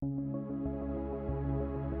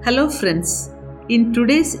Hello, friends. In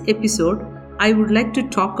today's episode, I would like to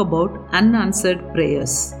talk about unanswered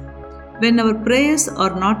prayers. When our prayers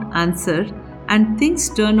are not answered and things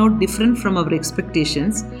turn out different from our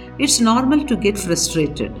expectations, it's normal to get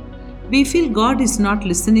frustrated. We feel God is not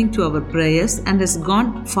listening to our prayers and has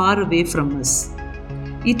gone far away from us.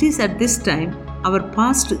 It is at this time our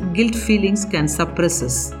past guilt feelings can suppress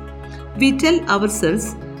us. We tell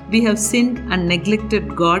ourselves we have sinned and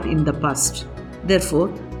neglected God in the past.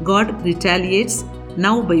 Therefore, God retaliates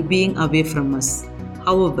now by being away from us.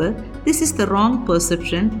 However, this is the wrong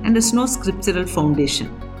perception and has no scriptural foundation.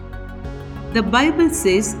 The Bible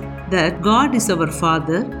says that God is our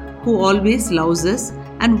Father who always loves us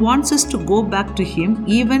and wants us to go back to Him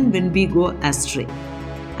even when we go astray.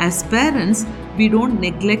 As parents, we don't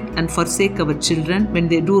neglect and forsake our children when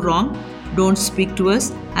they do wrong, don't speak to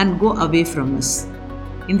us, and go away from us.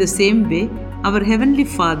 In the same way, our Heavenly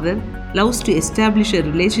Father loves to establish a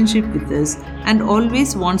relationship with us and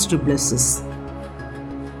always wants to bless us.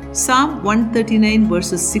 Psalm 139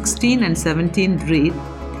 verses 16 and 17 read,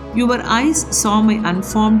 "Your eyes saw my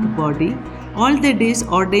unformed body, all the days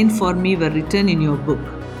ordained for me were written in your book.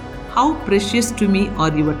 How precious to me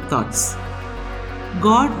are your thoughts."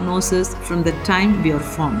 God knows us from the time we are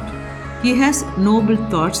formed. He has noble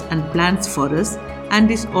thoughts and plans for us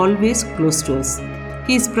and is always close to us.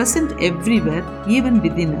 He is present everywhere, even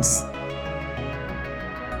within us.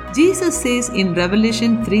 Jesus says in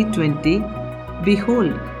Revelation 3:20,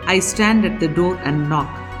 "Behold, I stand at the door and knock.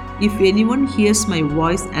 If anyone hears my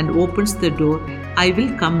voice and opens the door, I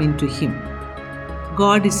will come into him."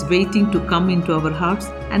 God is waiting to come into our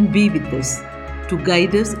hearts and be with us, to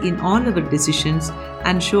guide us in all our decisions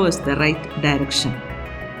and show us the right direction.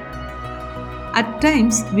 At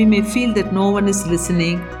times, we may feel that no one is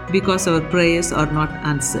listening because our prayers are not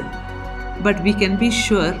answered. But we can be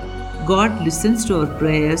sure God listens to our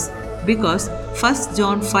prayers because 1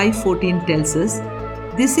 John 5:14 tells us,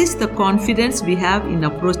 "This is the confidence we have in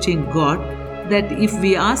approaching God, that if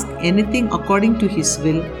we ask anything according to His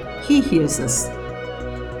will, He hears us."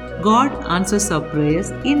 God answers our prayers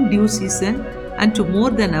in due season and to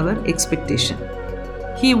more than our expectation.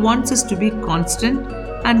 He wants us to be constant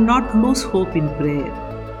and not lose hope in prayer.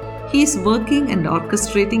 He is working and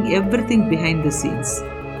orchestrating everything behind the scenes.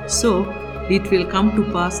 So, it will come to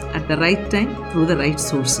pass at the right time through the right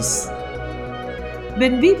sources.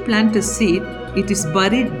 When we plant a seed, it is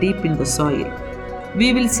buried deep in the soil. We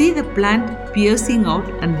will see the plant piercing out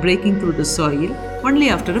and breaking through the soil only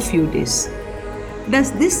after a few days.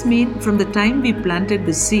 Does this mean from the time we planted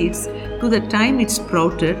the seeds to the time it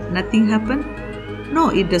sprouted, nothing happened? No,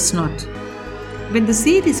 it does not. When the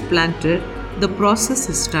seed is planted, the process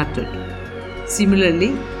has started.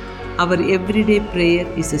 Similarly, our everyday prayer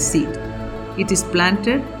is a seed. It is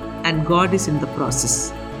planted and God is in the process.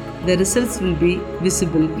 The results will be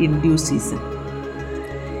visible in due season.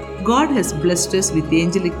 God has blessed us with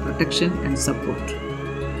angelic protection and support.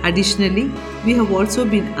 Additionally, we have also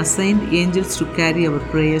been assigned angels to carry our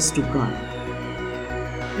prayers to God.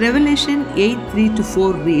 Revelation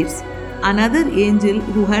 8:3-4 reads, "Another angel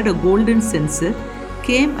who had a golden censer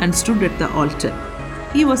came and stood at the altar.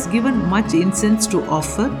 He was given much incense to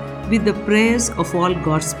offer with the prayers of all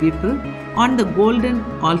God's people on the golden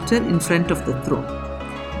altar in front of the throne.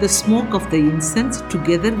 The smoke of the incense,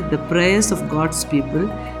 together with the prayers of God's people,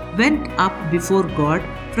 went up before God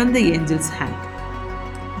from the angel's hand."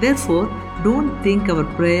 Therefore, don't think our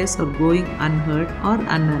prayers are going unheard or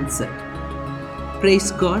unanswered. Praise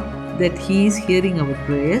God that He is hearing our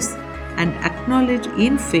prayers and acknowledge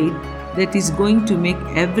in faith that He is going to make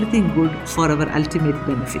everything good for our ultimate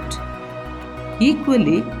benefit.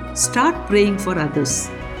 Equally, start praying for others.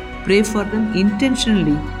 Pray for them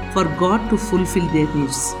intentionally for God to fulfill their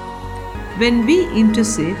needs. When we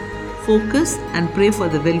intercede, focus and pray for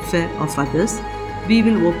the welfare of others, we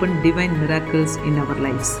will open divine miracles in our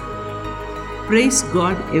lives. Praise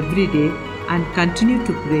God every day and continue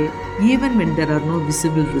to pray even when there are no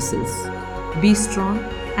visible results. Be strong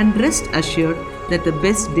and rest assured that the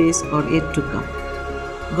best days are yet to come.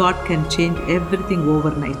 God can change everything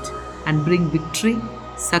overnight and bring victory,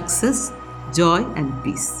 success, joy, and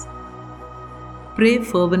peace. Pray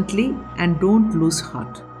fervently and don't lose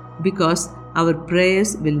heart, because our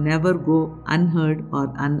prayers will never go unheard or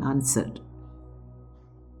unanswered.